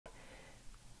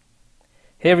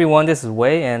Hey everyone, this is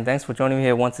Wei and thanks for joining me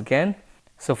here once again.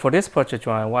 So for this portrait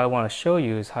drawing, what I want to show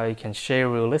you is how you can shade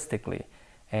realistically.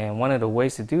 And one of the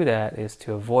ways to do that is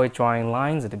to avoid drawing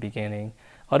lines at the beginning,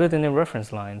 other than the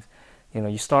reference lines.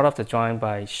 You start off the drawing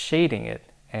by shading it,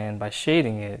 and by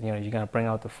shading it, you're going to bring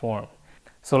out the form.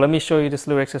 So let me show you this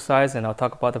little exercise and I'll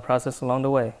talk about the process along the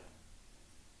way.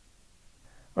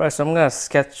 Alright, so I'm going to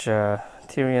sketch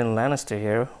Tyrion Lannister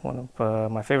here, one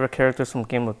of my favorite characters from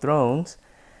Game of Thrones.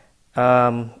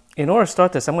 In order to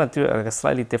start this, I'm going to do it like a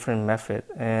slightly different method,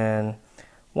 and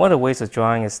one of the ways of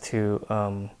drawing is to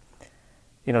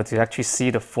to actually see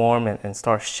the form and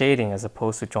start shading as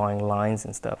opposed to drawing lines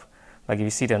and stuff. Like if you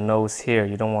see the nose here,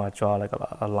 you don't want to draw like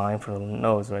a line for the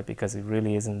nose, right? Because it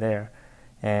really isn't there,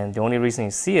 and the only reason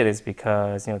you see it is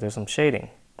because there's some shading.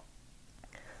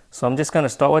 So I'm just going to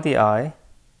start with the eye,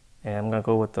 and I'm going to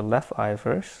go with the left eye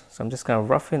first. So I'm just going to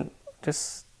rough it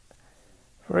just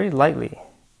very lightly.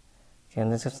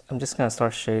 And I'm just going to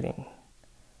start shading.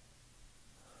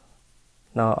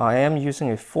 Now I am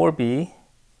using a 4B.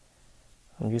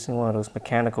 I'm using one of those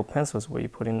mechanical pencils where you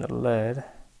put in the lead.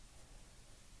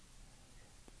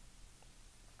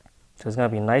 So it's going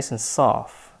to be nice and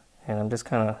soft. And I'm just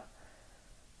kind of,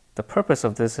 the purpose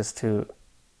of this is to,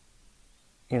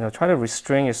 try to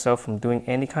restrain yourself from doing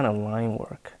any kind of line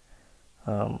work.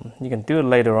 You can do it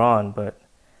later on, but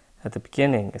at the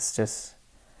beginning it's just,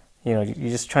 you're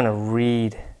just trying to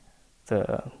read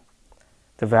the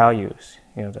values,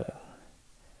 and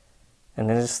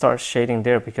then just start shading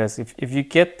there, because if you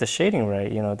get the shading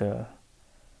right,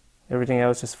 everything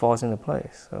else just falls into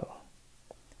place. So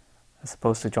as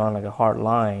opposed to drawing like a hard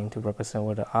line to represent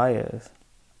where the eye is,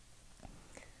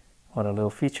 or the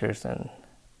little features, and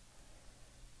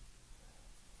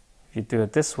if you do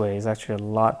it this way, it's actually a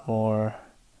lot more,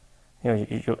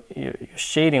 your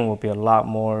shading will be a lot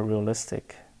more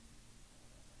realistic.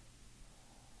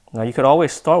 Now you could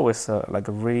always start with like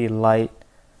a really light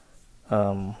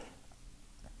outline,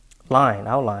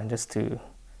 just so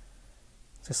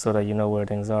that you know where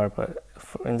things are. But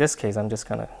in this case, I'm just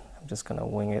gonna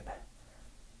wing it,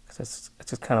 because I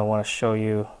just kind of want to show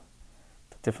you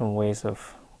the different ways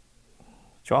of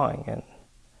drawing, and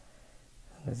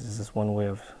this is just one way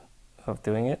of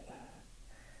doing it.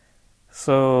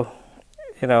 So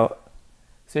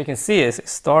so you can see it's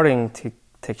starting to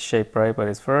take shape, right? But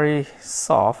it's very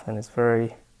soft, and it's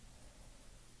very,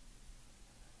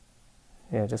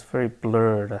 just very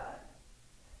blurred.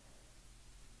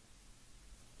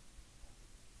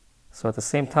 So at the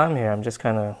same time here, I'm just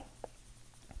kind of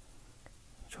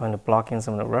trying to block in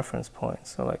some of the reference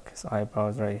points. So like his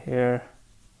eyebrows right here.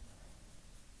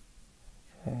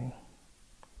 Okay.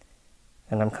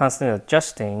 And I'm constantly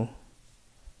adjusting,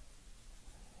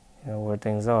 where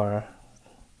things are.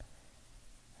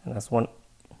 And that's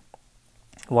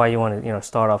why you want to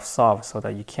start off soft, so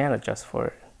that you can adjust for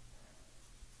it.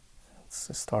 Let's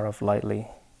just start off lightly.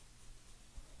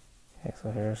 Okay,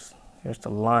 so here's the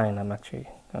line I'm actually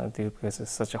gonna do, because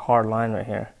it's such a hard line right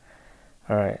here.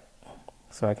 All right,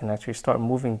 so I can actually start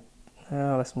moving.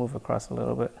 Let's move across a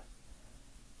little bit.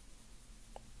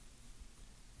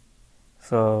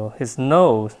 So his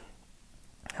nose,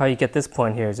 how you get this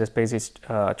point here is just basically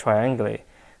triangulate.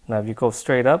 Now if you go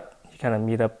straight up, you kind of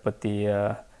meet up with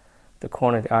the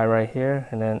corner of the eye right here,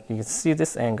 and then you can see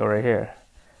this angle right here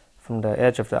from the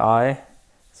edge of the eye.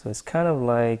 So it's kind of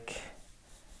like,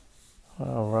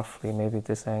 roughly maybe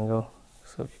this angle.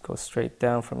 So if you go straight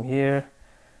down from here,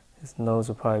 his nose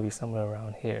will probably be somewhere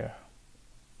around here.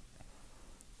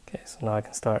 Okay, so now I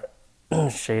can start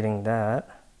shading that.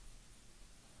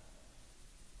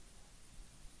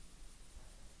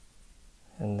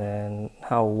 And then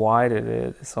how wide it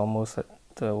is, it's almost at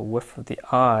the width of the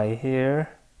eye here.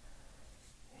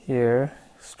 Here,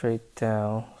 straight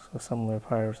down, so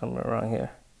probably somewhere around here.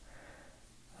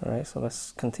 All right, so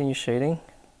let's continue shading.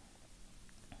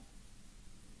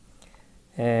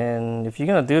 And if you're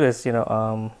gonna do this,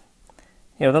 don't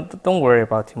worry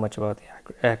about too much about the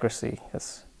accuracy.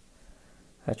 Because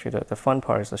actually the fun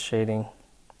part is the shading.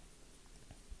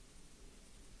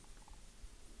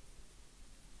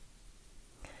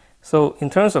 So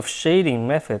in terms of shading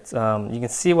methods, you can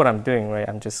see what I'm doing, right?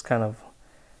 I'm just kind of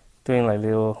doing like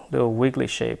little wiggly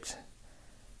shapes.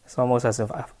 It's almost as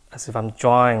if I'm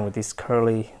drawing with these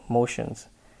curly motions,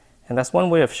 and that's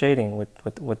one way of shading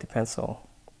with the pencil.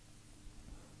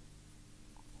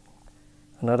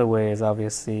 Another way is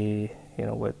obviously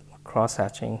with cross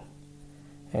hatching,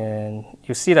 and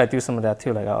you see that I do some of that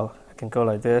too. Like I can go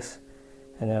like this,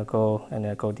 and then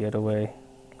I'll go the other way.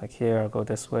 Like here, I'll go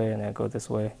this way, and then I'll go this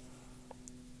way.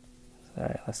 All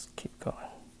right, let's keep going.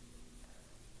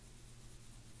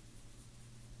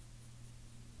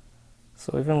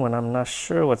 So even when I'm not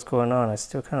sure what's going on, I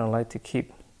still kind of like to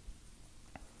keep,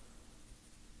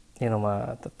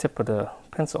 the tip of the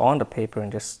pencil on the paper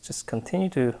and just continue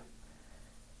to,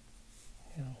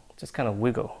 just kind of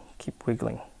wiggle, keep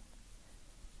wiggling.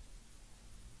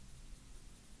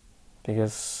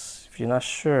 Because if you're not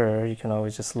sure, you can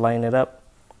always just line it up.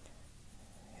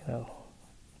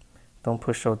 Don't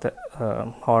push so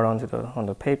hard on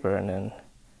the paper, and then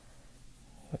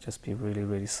it'll just be really,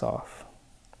 really soft.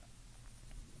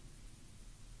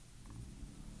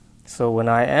 So when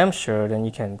I am sure, then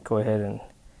you can go ahead and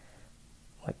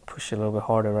like push it a little bit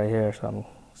harder right here. So I'm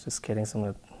just getting some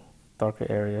of the darker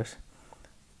areas.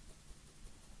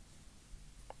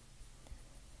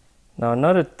 Now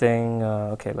another thing,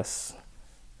 okay, let's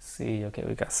see. Okay,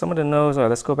 we got some of the nose. All right,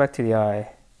 let's go back to the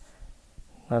eye.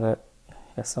 Now that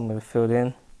got some of it filled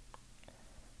in.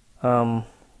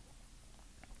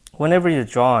 Whenever you're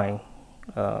drawing,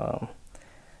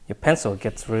 your pencil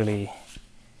gets really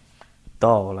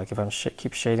dull. Like if I'm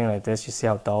keep shading like this, you see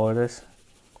how dull it is,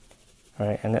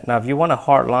 right? And now if you want a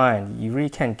hard line, you really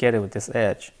can't get it with this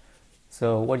edge.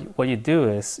 So what you do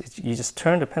is you just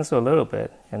turn the pencil a little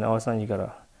bit, and all of a sudden you got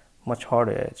a much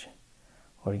harder edge,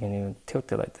 or you can even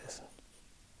tilt it like this.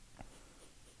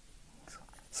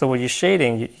 So when you're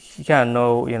shading, you gotta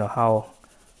know,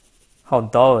 how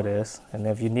dull it is, and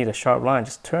if you need a sharp line,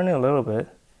 just turn it a little bit,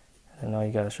 and now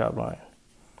you got a sharp line.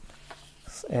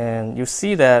 And you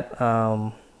see that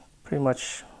pretty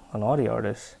much on all the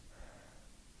artists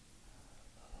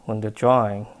when they're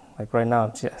drawing. Like right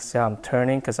now, see how I'm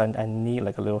turning because I need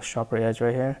like a little sharper edge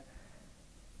right here.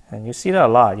 And you see that a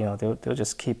lot, they'll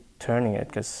just keep turning it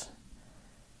because,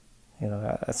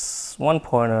 at one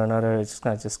point or another, it's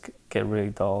just gonna get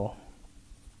really dull.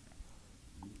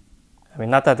 I mean,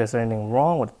 not that there's anything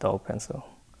wrong with a dull pencil,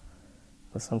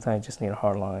 but sometimes you just need a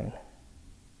hard line.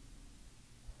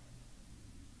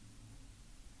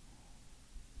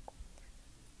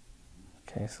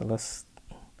 Okay, so let's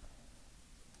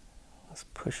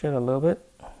push it a little bit.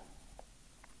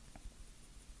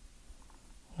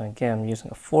 Again, I'm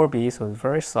using a 4B, so it's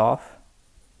very soft.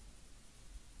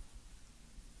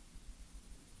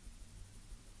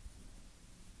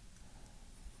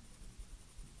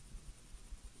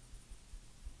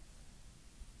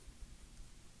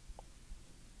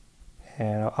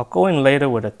 And I'll go in later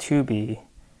with a 2B,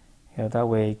 that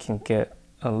way you can get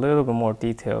a little bit more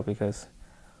detail, because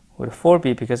with a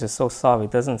 4B, because it's so soft,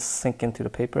 it doesn't sink into the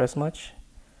paper as much.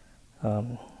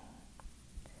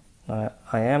 I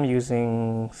am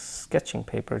using sketching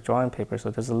paper, drawing paper,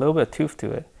 so there's a little bit of tooth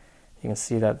to it. You can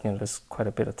see that there's quite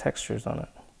a bit of textures on it.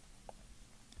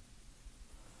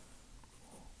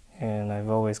 And I've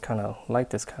always kind of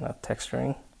liked this kind of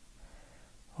texturing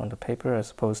on the paper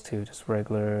as opposed to just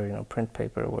regular, print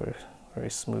paper where it's very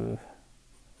smooth.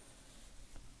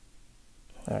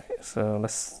 All right, so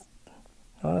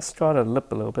let's draw the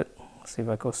lip a little bit. See if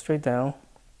I go straight down.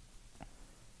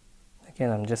 Again,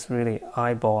 I'm just really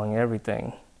eyeballing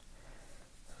everything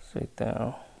straight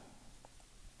down.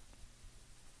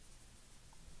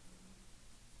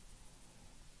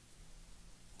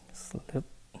 This lip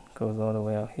goes all the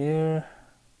way out here.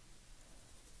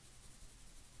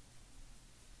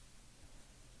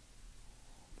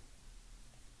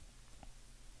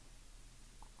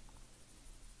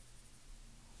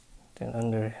 Then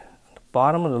under the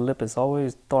bottom of the lip is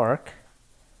always dark.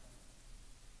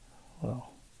 Well,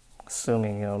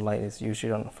 assuming light is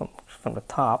usually from the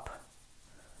top.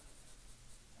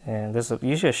 And there's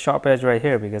usually a sharp edge right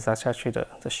here because that's actually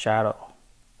the shadow,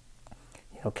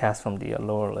 cast from the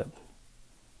lower lip.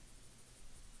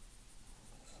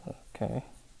 Okay.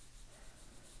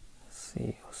 Let's see,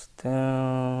 it goes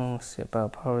down. Let's see,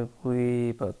 probably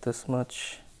about this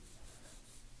much.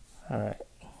 All right.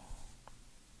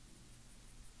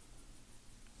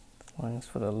 Lines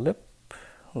for the lip,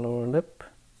 lower lip.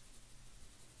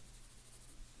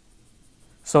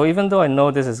 So even though I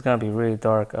know this is gonna be really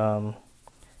dark, you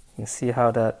can see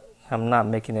how that I'm not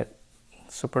making it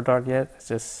super dark yet. It's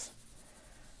just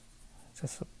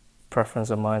a preference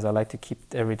of mine. I like to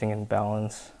keep everything in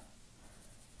balance.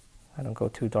 I don't go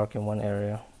too dark in one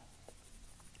area.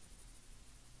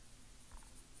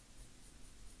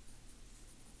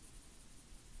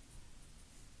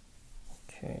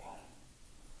 Okay.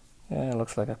 Yeah, it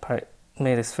looks like I probably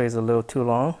made his face a little too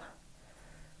long.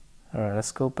 All right,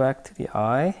 let's go back to the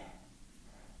eye.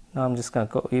 Now I'm just gonna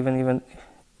go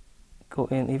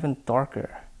in even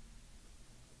darker.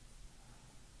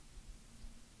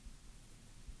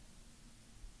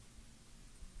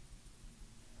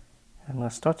 I'm gonna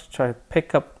start to try to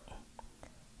pick up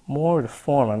more of the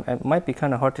form. It might be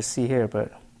kind of hard to see here,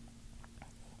 but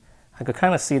I could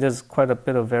kind of see there's quite a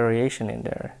bit of variation in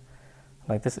there.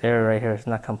 Like this area right here is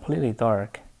not completely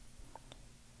dark.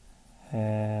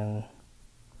 And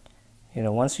you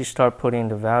know, once you start putting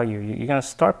the value, you're gonna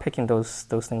start picking those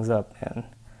things up, and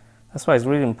that's why it's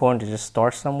really important to just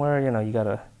start somewhere. You know, you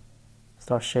gotta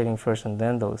start shading first, and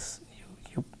then those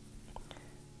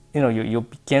you'll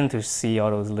begin to see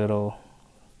all those little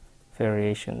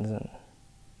variations. And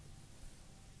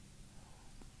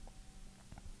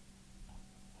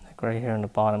like right here in the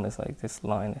bottom is like this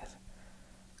line is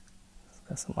it's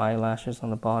got some eyelashes on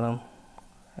the bottom.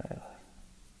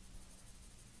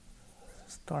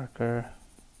 It's darker.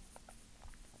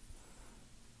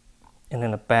 And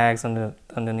then the bags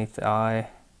underneath the eye.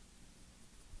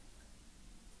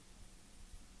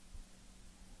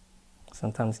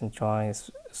 Sometimes in drawing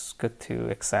it's good to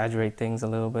exaggerate things a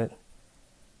little bit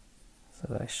so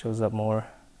that it shows up more.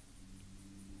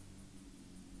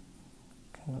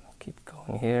 Okay, I'll keep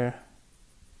going here.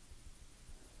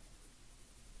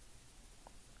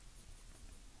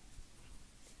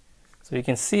 So you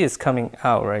can see it's coming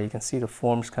out, right? You can see the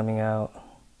forms coming out.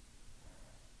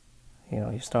 You know,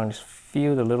 you're starting to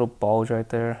feel the little bulge right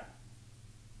there.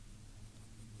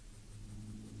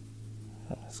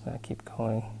 I'm just gonna keep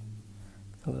going.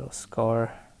 A little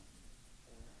scar.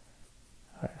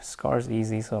 Alright, scar's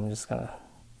easy, so I'm just gonna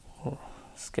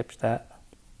skip that.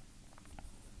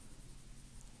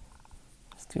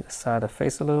 Let's do the side of the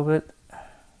face a little bit.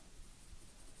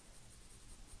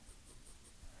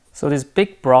 So these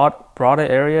big, broader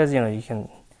areas, you know, you can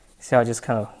see how I just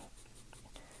kind of,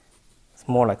 it's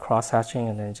more like cross-hatching,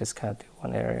 and then just kind of do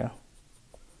one area.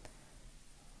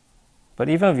 But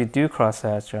even if you do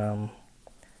cross-hatch, you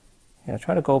know,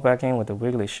 try to go back in with the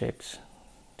wiggly shapes,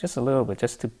 just a little bit,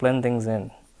 just to blend things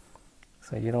in.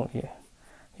 So you don't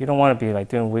want to be like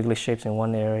doing wiggly shapes in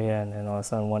one area, and then all of a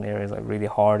sudden one area is like really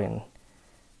hard in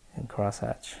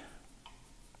crosshatch.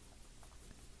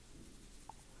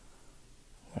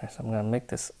 Alright, so I'm gonna make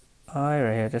this eye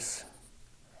right here just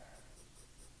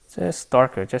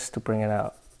darker, just to bring it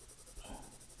out,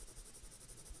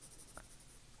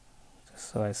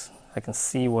 just so I can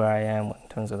see where I am in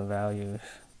terms of the values.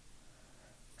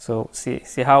 So see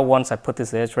how once I put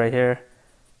this edge right here,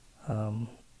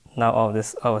 now all of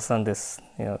a sudden this,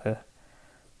 you know,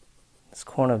 this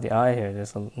corner of the eye here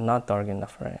is not dark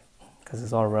enough, right? Because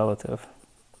it's all relative.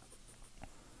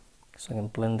 So I can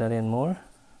blend that in more.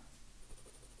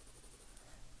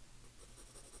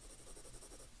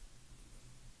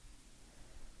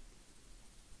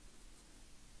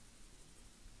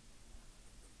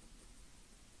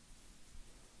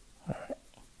 All right.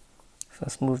 So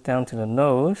let's move down to the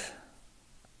nose.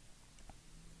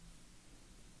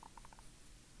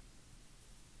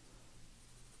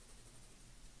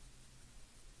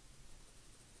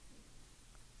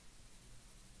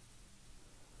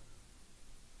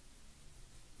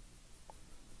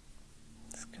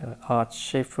 Got an odd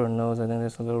shape for a nose, and then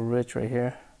there's a little ridge right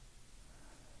here.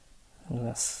 I'm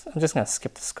just gonna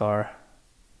skip the scar.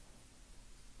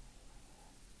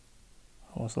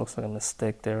 Almost looks like a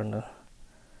mistake there in the.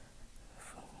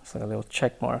 It's like a little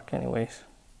check mark, anyways.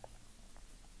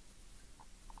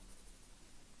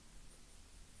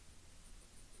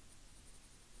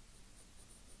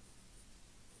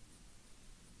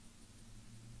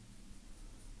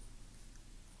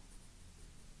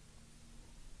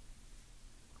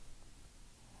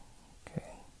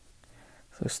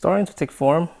 So it's starting to take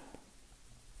form.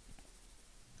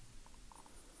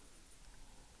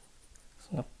 So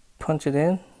I'm gonna punch it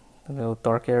in, the little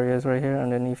dark areas right here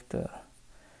underneath the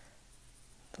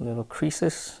little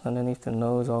creases underneath the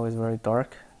nose, always very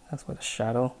dark. That's where the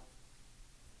shadow.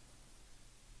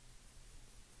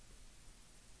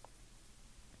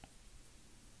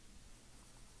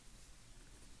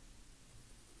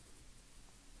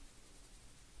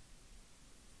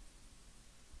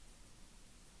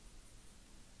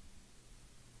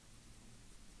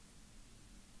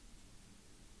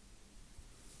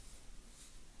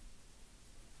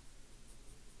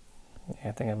 Yeah,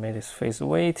 I think I made his face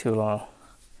way too long.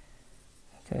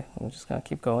 Okay, I'm just gonna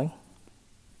keep going.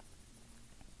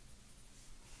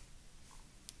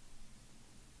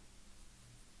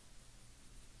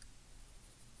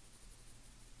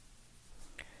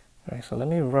 Alright, so let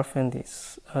me roughen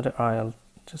this other eye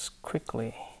just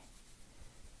quickly.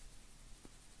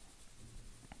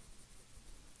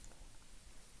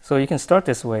 So you can start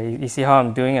this way. You see how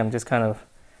I'm doing?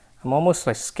 I'm almost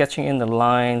like sketching in the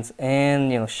lines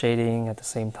and, you know, shading at the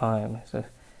same time. So,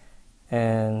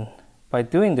 and by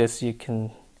doing this, you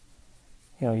can,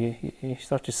 you know, you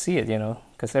start to see it, you know,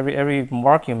 because every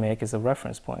mark you make is a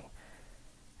reference point,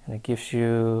 and it gives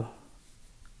you,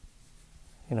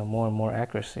 more and more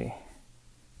accuracy.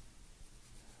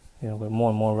 With more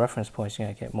and more reference points, you're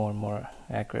gonna get more and more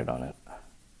accurate on it.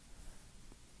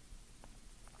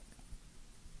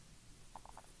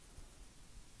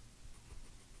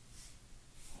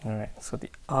 All right, so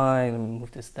the eye, let me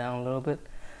move this down a little bit.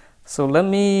 So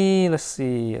let's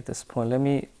see, at this point, let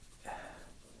me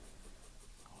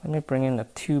bring in a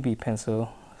 2B pencil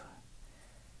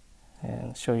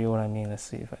and show you what I mean. Let's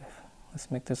see if let's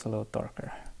make this a little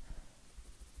darker.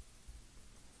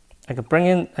 I can bring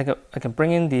in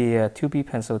the 2B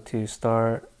pencil to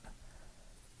start,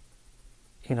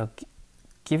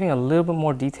 giving a little bit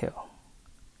more detail.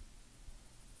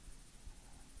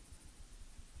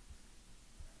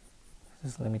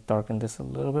 Just let me darken this a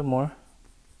little bit more.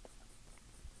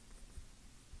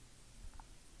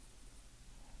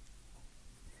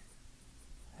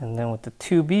 And then with the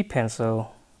 2B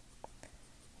pencil,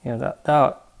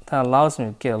 that allows me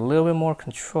to get a little bit more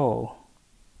control.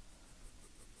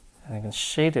 And I can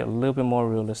shade it a little bit more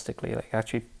realistically, like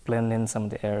actually blend in some of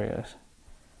the areas.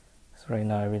 So right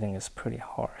now everything is pretty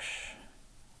harsh.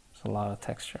 There's a lot of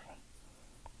texture.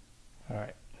 All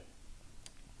right.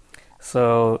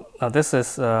 So now this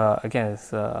is, again, it's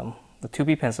the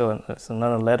 2B pencil, and it's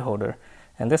another lead holder.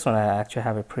 And this one I actually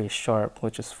have it pretty sharp,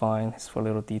 which is fine. It's for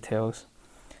little details.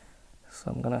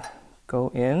 So I'm gonna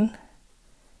go in,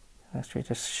 actually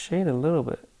just shade a little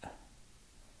bit.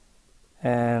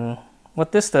 And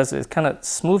what this does is kind of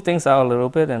smooth things out a little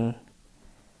bit, and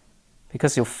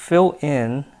because you'll fill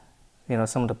in,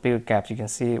 some of the bigger gaps, you can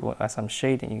see as I'm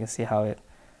shading, you can see how it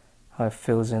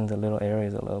fills in the little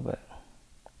areas a little bit.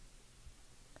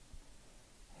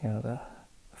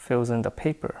 Fills in the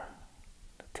paper,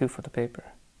 the tooth of the paper.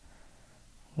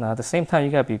 Now at the same time,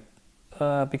 you gotta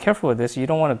be careful with this. You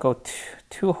don't want to go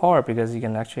too hard, because you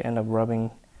can actually end up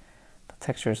rubbing the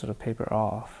textures of the paper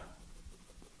off,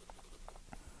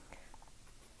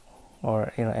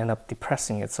 or end up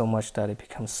depressing it so much that it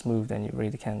becomes smooth and you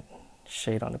really can't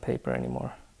shade on the paper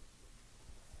anymore.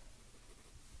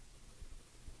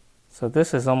 So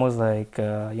this is almost like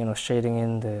shading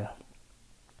in the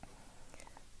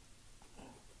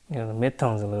the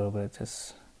midtones a little bit.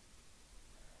 Just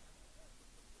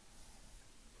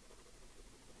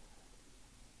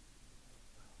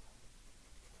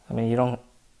you don't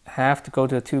have to go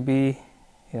to a 2B.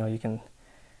 You can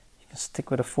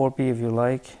stick with a 4B if you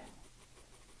like.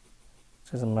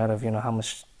 It doesn't matter if how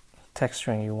much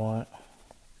texturing you want.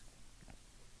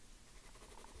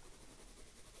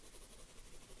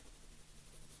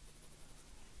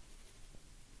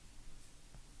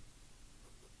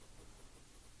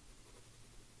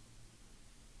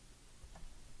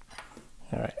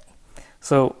 All right,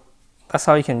 so that's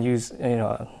how you can use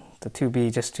the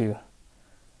 2B just to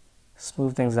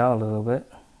smooth things out a little bit.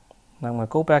 Now I'm gonna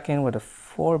go back in with a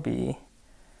 4B,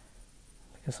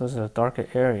 because those are the darker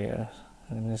areas.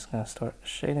 And I'm just gonna start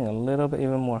shading a little bit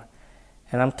even more.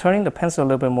 And I'm turning the pencil a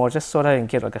little bit more just so that I can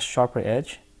get like a sharper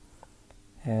edge.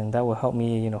 And that will help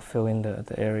me, fill in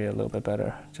the area a little bit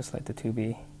better, just like the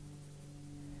 2B.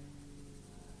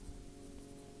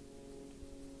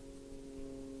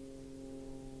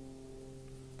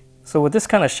 So with this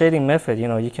kind of shading method,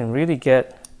 you can really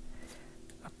get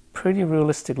a pretty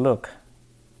realistic look.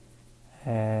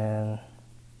 And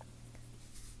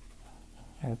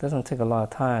it doesn't take a lot of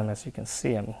time. As you can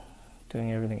see, I'm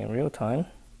doing everything in real time.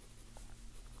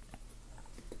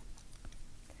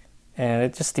 And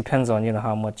it just depends on,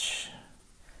 how much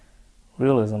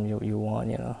realism you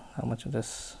want, how much of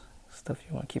this stuff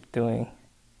you want to keep doing.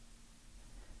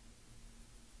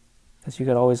 Because you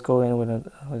could always go in with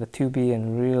a 2B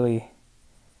and really,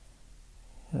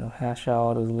 hash out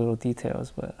all those little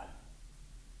details, but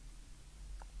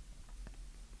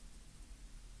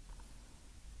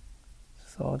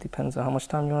it all depends on how much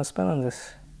time you want to spend on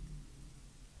this.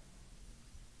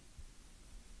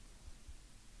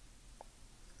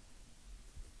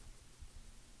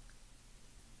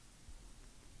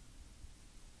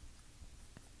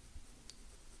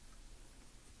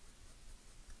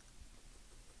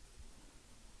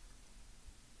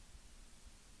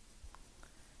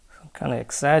 So I'm kind of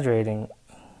exaggerating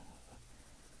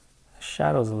the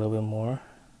shadows a little bit more.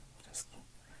 Just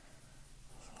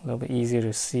a little bit easier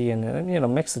to see,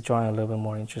 and makes the drawing a little bit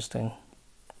more interesting.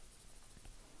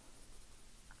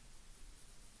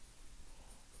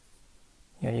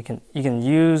 You can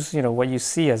use what you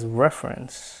see as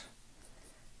reference,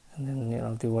 and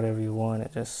then do whatever you want.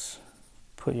 And just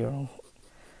put your own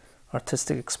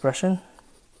artistic expression.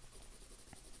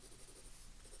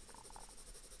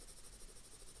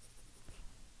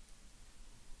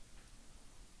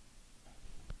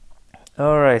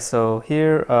 All right, so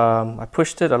here I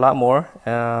pushed it a lot more.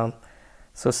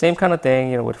 So same kind of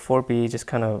thing, with 4B, just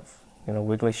kind of,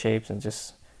 wiggly shapes and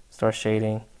just start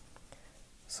shading.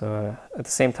 So at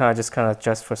the same time, I just kind of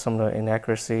adjust for some of the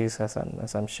inaccuracies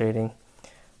as I'm shading.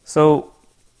 So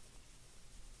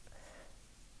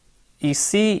you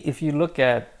see, if you look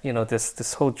at,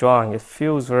 this whole drawing, it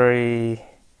feels very,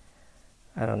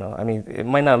 I don't know. I mean, it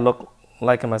might not look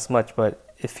like them as much, but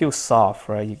it feels soft,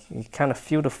 right? You kind of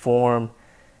feel the form,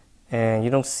 and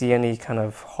you don't see any kind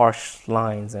of harsh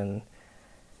lines, and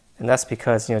that's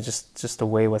because just the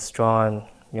way it was drawn.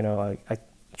 I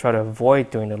try to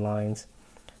avoid doing the lines,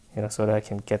 so that I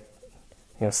can get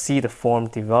see the form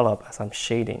develop as I'm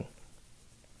shading.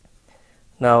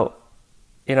 Now,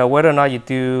 whether or not you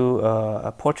do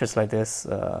a portraits like this,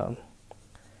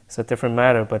 it's a different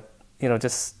matter. But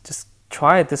just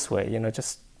try it this way.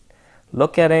 Just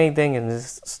look at anything and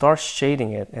just start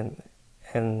shading it,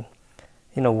 and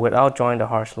without drawing the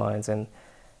harsh lines. And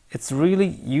it's really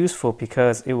useful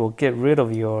because it will get rid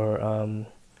of your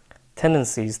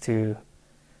tendencies to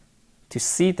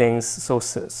see things so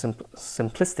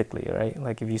simplistically, right?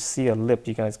 Like if you see a lip,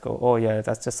 you guys go, oh yeah,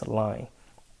 that's just a line.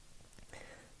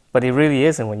 But it really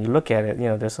isn't. When you look at it,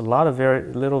 there's a lot of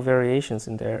very little variations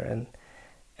in there, and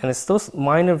it's those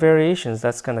minor variations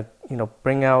that's gonna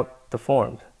bring out the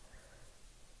form.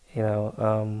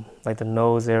 Like the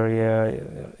nose area,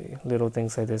 little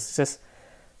things like this.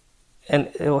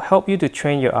 And it will help you to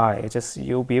train your eye.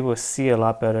 You'll be able to see a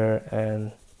lot better.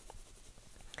 And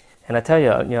I tell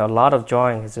you, a lot of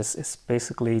drawing is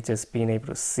basically just being able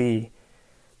to see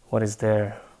what is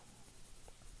there.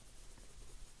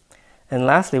 And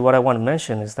lastly, what I want to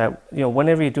mention is that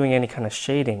whenever you're doing any kind of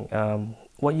shading,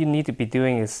 what you need to be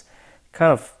doing is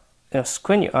kind of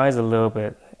squint your eyes a little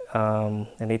bit, and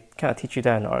they kind of teach you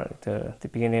that in the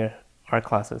beginner art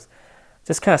classes.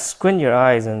 Just kind of squint your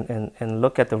eyes and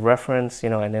look at the reference,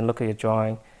 and then look at your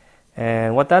drawing.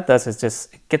 And what that does is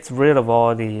it gets rid of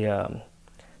all the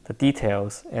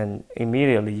details, and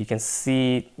immediately you can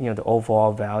see the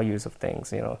overall values of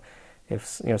things.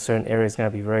 If certain areas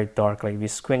gonna be very dark, like if you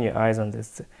squint your eyes on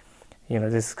this,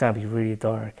 this is gonna be really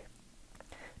dark.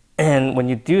 And when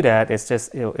you do that,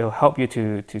 it'll help you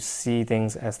to see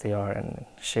things as they are and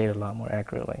shade a lot more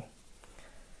accurately.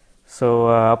 So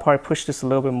I'll probably push this a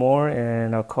little bit more,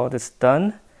 and I'll call this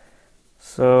done.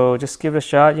 So just give it a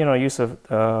shot.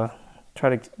 Try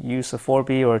to use a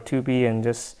 4B or a 2B and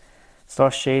just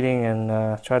start shading,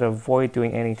 and try to avoid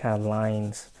doing any kind of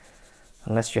lines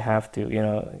unless you have to.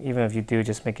 Even if you do,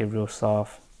 just make it real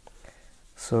soft.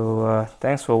 So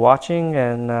thanks for watching,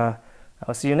 and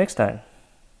I'll see you next time.